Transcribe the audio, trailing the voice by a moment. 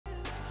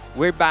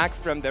We're back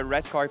from the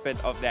red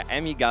carpet of the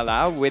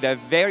EMIGALA with a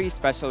very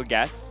special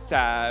guest,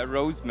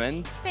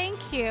 Rosemin.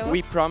 Thank you.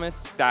 We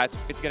promised that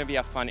it's going to be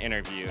a fun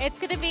interview.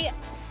 It's going to be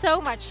so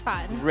much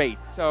fun.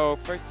 Great. So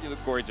first, you look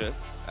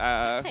gorgeous.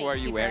 Who are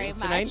you wearing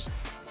tonight?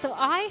 So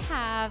I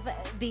have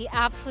the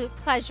absolute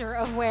pleasure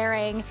of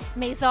wearing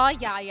Maison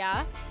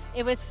Yaya.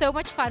 It was so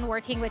much fun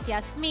working with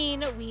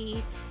Yasmin.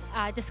 We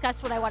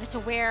discussed what I wanted to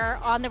wear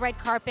on the red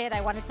carpet.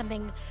 I wanted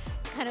something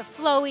kind of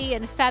flowy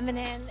and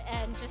feminine,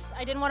 and just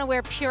I didn't want to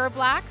wear pure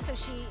black, so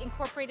she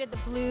incorporated the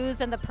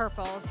blues and the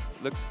purples.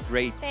 Looks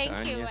great.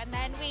 Thank you. And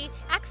then we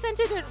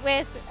accented it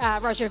with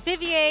Roger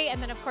Vivier,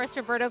 and then of course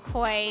Roberto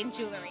Coin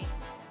jewelry.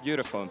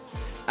 Beautiful.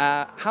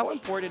 How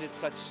important is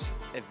such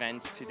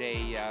event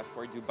today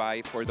for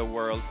Dubai, for the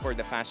world, for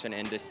the fashion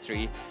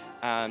industry,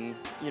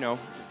 you know,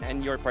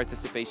 and your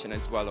participation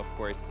as well, of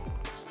course?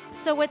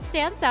 So what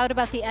stands out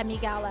about the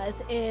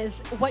EMIGALAs is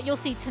what you'll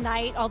see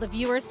tonight, all the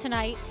viewers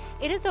tonight.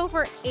 It is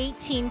over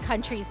 18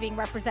 countries being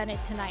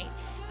represented tonight.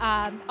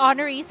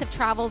 Honorees have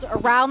traveled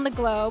around the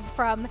globe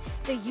from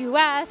the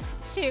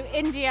US to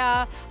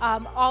India,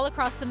 all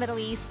across the Middle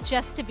East,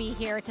 just to be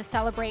here to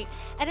celebrate.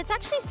 And it's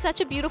actually such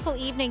a beautiful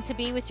evening to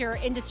be with your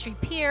industry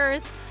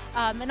peers,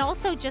 and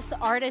also just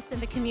artists in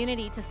the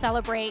community to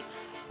celebrate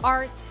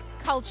arts,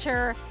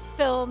 culture,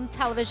 film,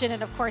 television,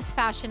 and of course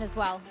fashion as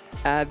well.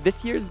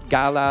 This year's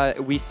gala,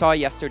 we saw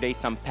yesterday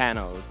some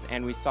panels,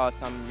 and we saw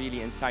some really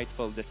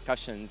insightful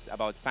discussions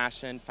about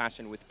fashion,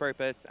 fashion with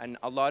purpose, and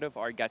a lot of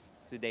our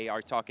guests today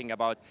are talking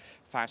about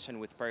fashion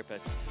with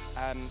purpose.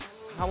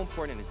 How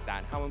important is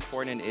that? How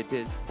important it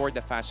is for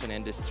the fashion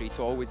industry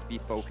to always be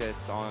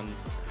focused on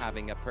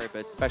having a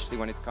purpose, especially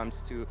when it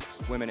comes to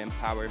women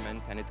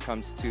empowerment and it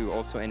comes to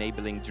also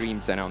enabling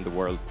dreams around the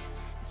world?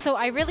 So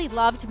I really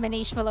loved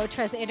Manish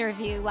Malhotra's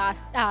interview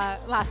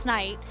last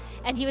night,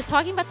 and he was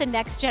talking about the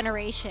next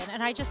generation,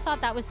 and I just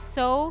thought that was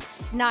so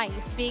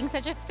nice. Being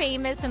such a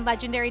famous and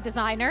legendary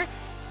designer,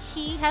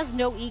 he has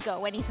no ego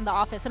when he's in the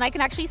office, and I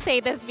can actually say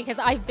this because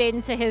I've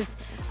been to his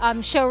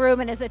showroom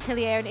and his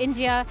atelier in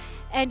India,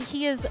 and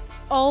he is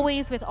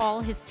always with all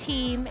his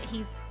team.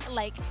 He's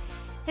like,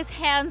 his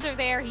hands are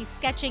there, he's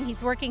sketching,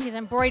 he's working, he's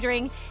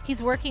embroidering,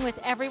 he's working with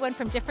everyone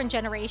from different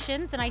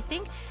generations, and I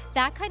think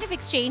that kind of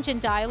exchange and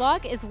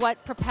dialogue is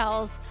what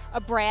propels a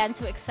brand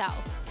to excel.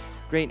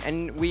 Great,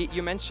 and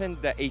you mentioned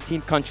that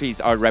 18 countries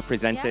are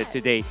represented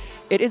today.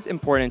 It is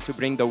important to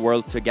bring the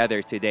world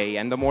together today,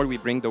 and the more we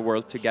bring the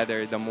world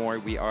together, the more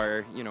we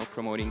are, you know,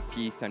 promoting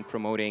peace and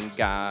promoting,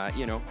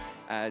 you know,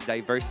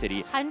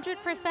 diversity.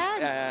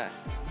 100%.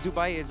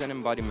 Dubai is an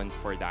embodiment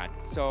for that.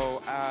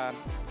 So,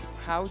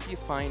 how do you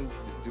find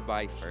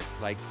Dubai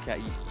first? Like,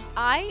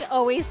 I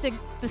always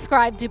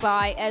describe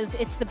Dubai as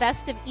it's the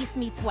best of East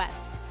meets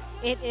West.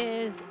 It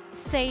is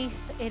safe,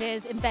 it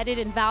is embedded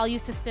in value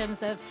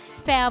systems of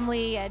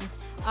family and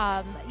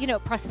you know,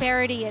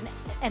 prosperity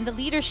and the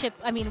leadership.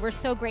 I mean, we're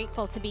so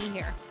grateful to be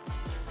here.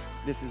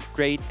 This is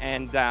great,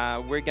 and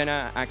we're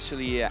gonna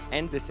actually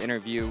end this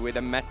interview with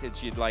a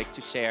message you'd like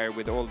to share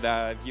with all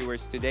the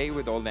viewers today,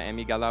 with all the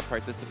EMIGALA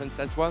participants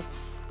as well.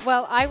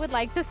 Well, I would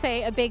like to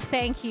say a big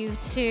thank you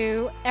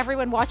to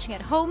everyone watching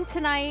at home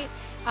tonight.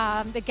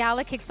 The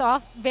gala kicks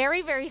off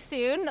very, very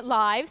soon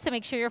live, so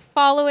make sure you're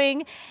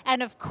following.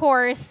 And of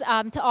course,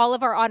 to all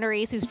of our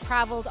honorees who've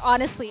traveled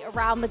honestly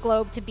around the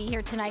globe to be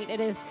here tonight.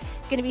 It is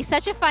going to be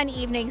such a fun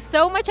evening,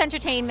 so much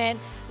entertainment,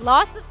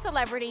 lots of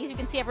celebrities. You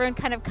can see everyone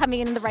kind of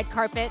coming in the red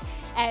carpet,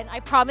 and I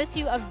promise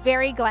you a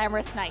very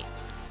glamorous night.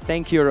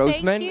 Thank you,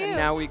 Rosemin. Thank you. And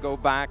now we go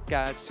back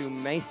to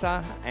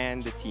Mesa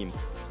and the team.